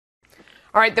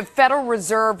All right, the Federal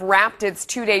Reserve wrapped its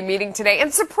two-day meeting today,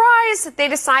 and surprise, they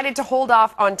decided to hold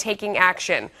off on taking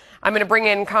action. I'm going to bring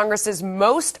in Congress's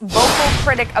most vocal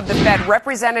critic of the Fed,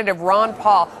 Representative Ron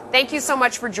Paul. Thank you so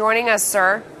much for joining us,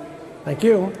 sir. Thank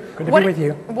you. Good to be with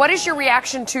you. What is your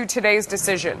reaction to today's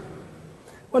decision?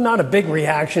 Well, not a big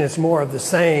reaction. It's more of the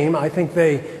same. I think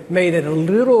they made it a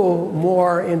little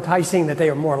more enticing that they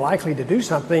are more likely to do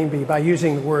something by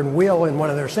using the word will in one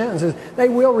of their sentences. They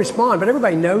will respond, but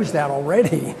everybody knows that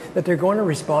already, that they're going to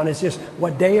respond. It's just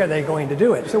what day are they going to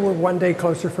do it? So we're one day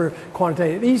closer for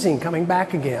quantitative easing coming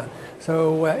back again.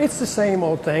 So it's the same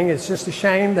old thing. It's just a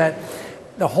shame that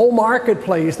the whole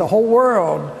marketplace, the whole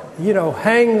world,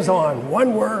 hangs on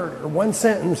one word or one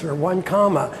sentence or one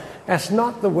comma. That's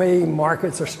not the way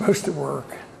markets are supposed to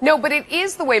work. No, but it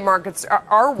is the way markets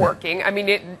are working. I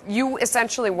mean, you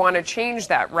essentially want to change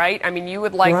that, right? I mean, you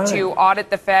would like to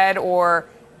audit the Fed, or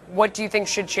what do you think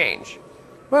should change?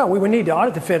 Well, we would need to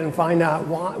audit the Fed and find out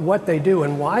what they do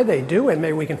and why they do it.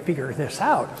 Maybe we can figure this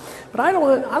out. But I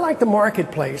like the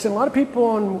marketplace. And a lot of people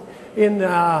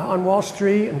on Wall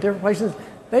Street and different places,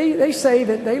 they say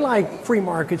that they like free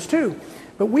markets too.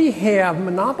 But we have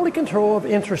monopoly control of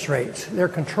interest rates. They're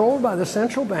controlled by the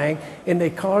central bank, and they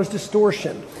cause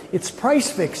distortion. It's price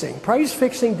fixing. Price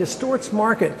fixing distorts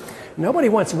market. Nobody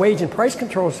wants wage and price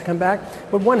controls to come back,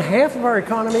 but one half of our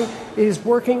economy is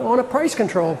working on a price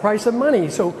control, price of money.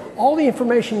 So all the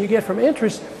information you get from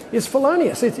interest is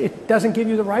felonious. It doesn't give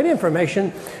you the right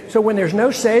information. So when there's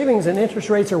no savings and interest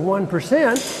rates are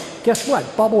 1%, guess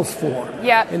what? Bubbles form.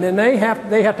 Yeah. And then they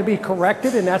have to be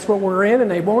corrected, and that's what we're in, and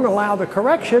they won't allow the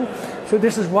correction. So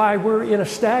this is why we're in a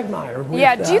stagmire.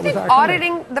 Do you think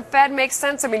auditing the Fed makes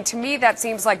sense? I mean, to me, that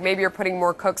seems like maybe you're putting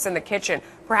more cooks in the kitchen.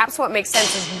 Perhaps what makes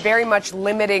sense is very much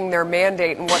limiting their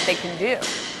mandate and what they can do.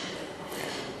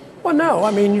 Well, no.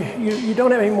 I mean, you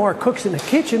don't have any more cooks in the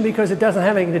kitchen because it doesn't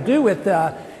have anything to do with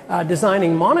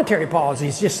designing monetary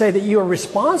policies. Just say that you are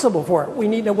responsible for it. We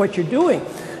need to know what you're doing.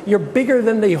 You're bigger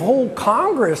than the whole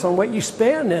Congress on what you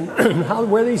spend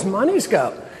and where these monies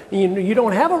go. You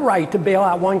don't have a right to bail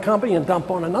out one company and dump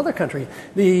on another country.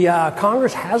 The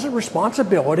Congress has a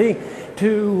responsibility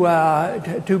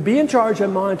to be in charge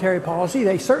of monetary policy.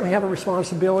 They certainly have a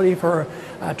responsibility for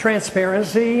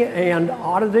transparency and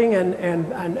auditing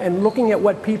and looking at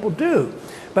what people do.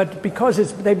 But because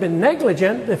they've been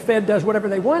negligent, the Fed does whatever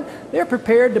they want. They're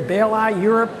prepared to bail out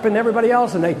Europe and everybody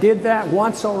else, and they did that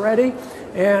once already.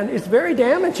 And it's very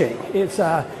damaging.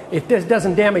 It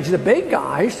doesn't damage the big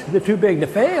guys. They're too big to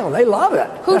fail. They love it.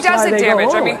 Who does it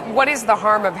damage? I mean, what is the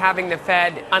harm of having the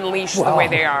Fed unleashed the way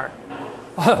they are?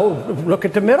 Oh, look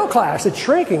at the middle class. It's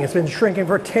shrinking. It's been shrinking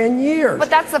for 10 years. But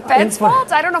that's the Fed's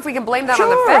fault? I don't know if we can blame that on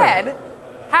the Fed.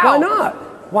 How? Why not?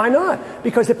 Why not?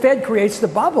 Because the Fed creates the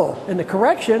bubble, and the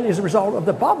correction is a result of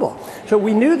the bubble. So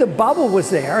we knew the bubble was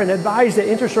there and advised that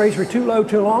interest rates were too low,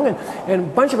 too long, and a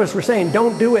bunch of us were saying,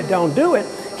 don't do it, don't do it.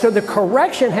 So the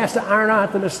correction has to iron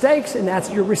out the mistakes, and that's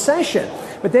your recession.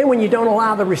 But then when you don't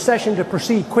allow the recession to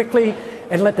proceed quickly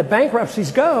and let the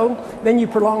bankruptcies go, then you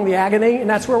prolong the agony, and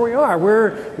that's where we are.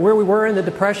 We're where we were in the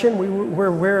Depression.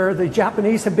 We're where the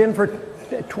Japanese have been for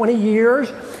 20 years,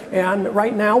 and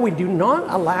right now we do not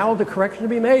allow the correction to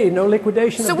be made. No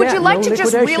liquidation of debt. So would you like to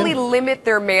just really limit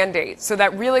their mandate so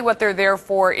that really what they're there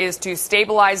for is to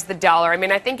stabilize the dollar? I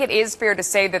mean, I think it is fair to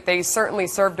say that they certainly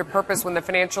served a purpose when the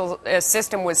financial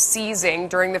system was seizing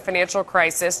during the financial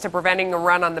crisis to preventing a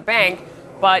run on the bank.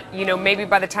 But, maybe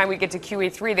by the time we get to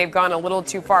QE3, they've gone a little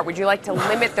too far. Would you like to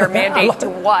limit their mandate to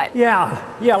what?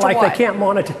 Yeah, like what?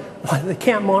 They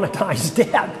can't monetize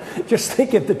debt. Just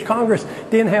think if the Congress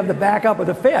didn't have the backup of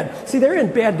the Fed. See, they're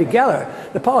in bed together.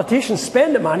 The politicians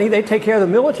spend the money. They take care of the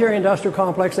military-industrial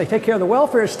complex. They take care of the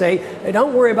welfare state. They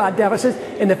don't worry about deficits.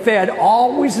 And the Fed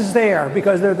always is there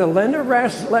because they're the lender of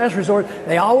last resort.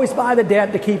 They always buy the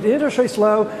debt to keep the interest rates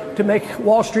low to make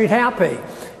Wall Street happy.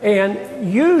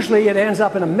 And usually it ends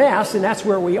up in a mess, and that's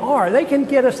where we are. They can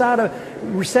get us out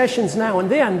of recessions now and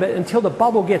then, but until the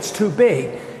bubble gets too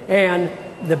big. And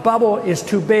the bubble is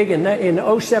too big.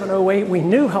 In 07, 08, we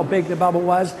knew how big the bubble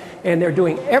was, and they're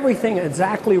doing everything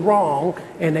exactly wrong,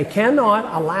 and they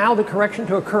cannot allow the correction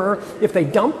to occur if they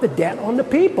dump the debt on the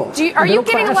people. Are you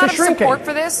getting a lot of support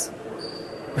for this?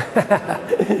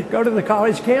 Go to the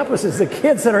college campuses, the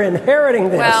kids that are inheriting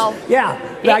this. Well,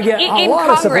 I get a lot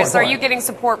of support. In Congress, are you getting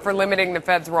support for limiting the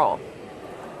Fed's role?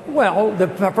 Well, the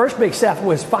first big step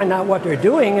was find out what they're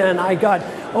doing, and I got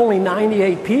only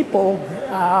 98 people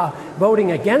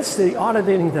voting against the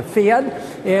auditing the Fed,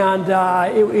 and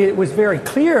it was very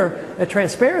clear that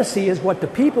transparency is what the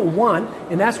people want,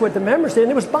 and that's what the members did,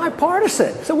 and it was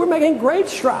bipartisan. So we're making great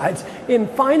strides in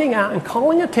finding out and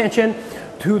calling attention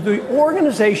to the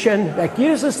organization that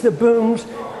gives us the booms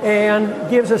and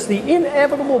gives us the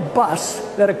inevitable busts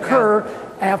that occur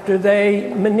after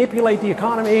they manipulate the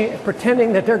economy,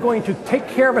 pretending that they're going to take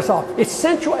care of us all.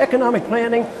 Essential economic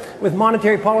planning with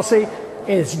monetary policy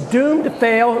is doomed to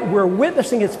fail. We're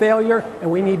witnessing its failure,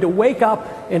 and we need to wake up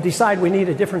and decide we need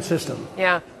a different system.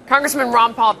 Yeah. Congressman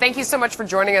Ron Paul, thank you so much for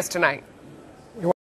joining us tonight.